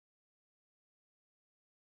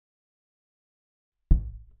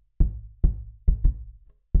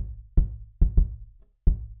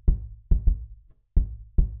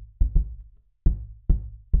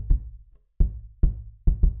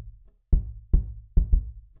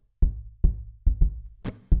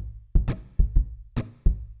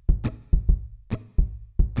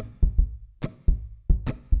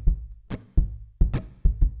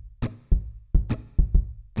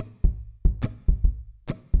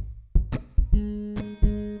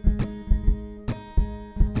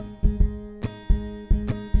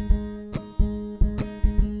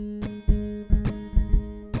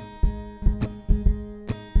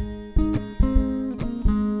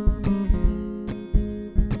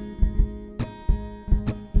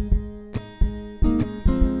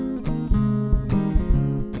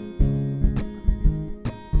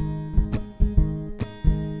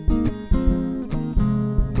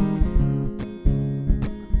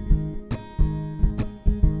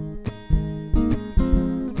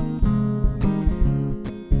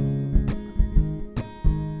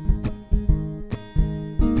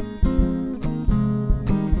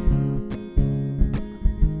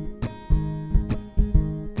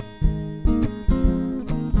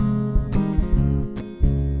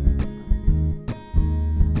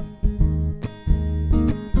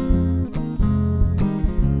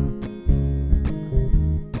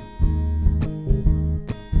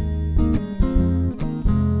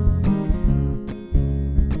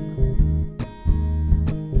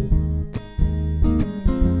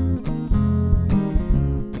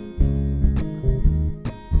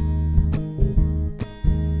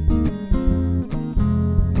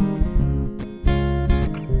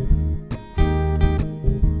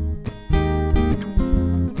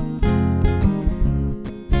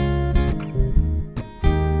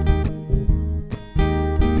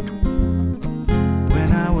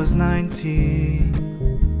was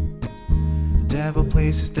 19. There were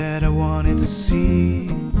places that I wanted to see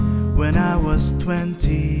when I was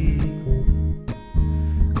 20.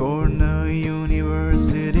 Cornell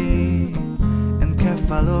University and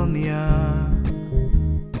Kefalonia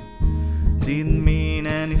didn't mean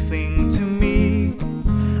anything to me.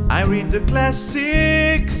 I read the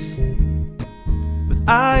classics, but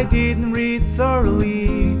I didn't read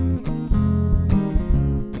thoroughly.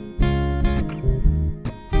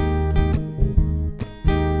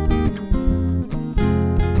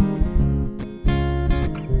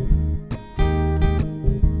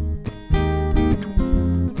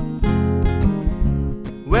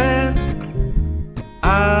 When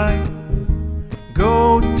I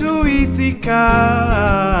go to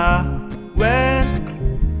Ithaca, when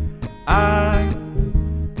I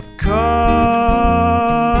come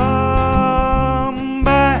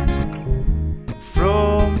back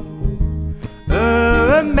from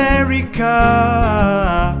America,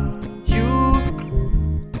 you'll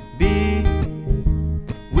be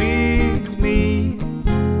with me.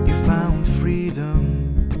 You found freedom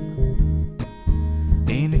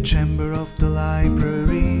in the chamber of the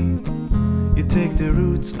library. You take the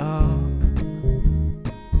roots up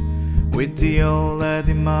with the old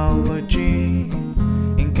etymology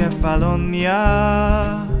in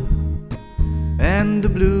Kefalonia and the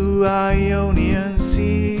blue Ionian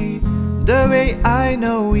Sea. The way I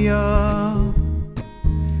know ya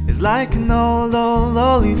is like an old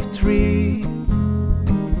olive tree.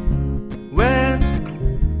 When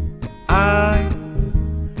I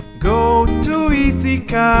go to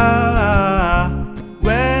Ithaca,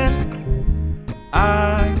 when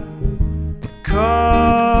I come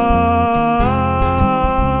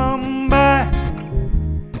back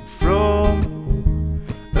from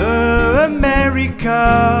America,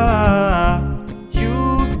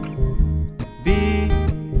 you'll be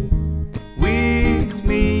with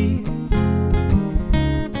me.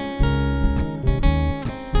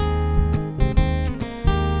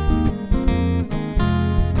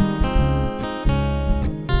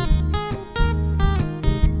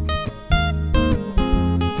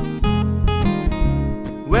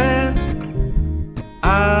 When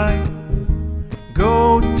I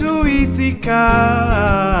go to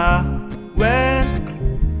Ithaca, when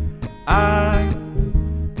I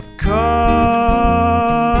come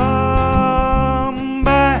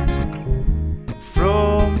back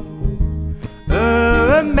from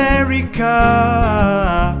America,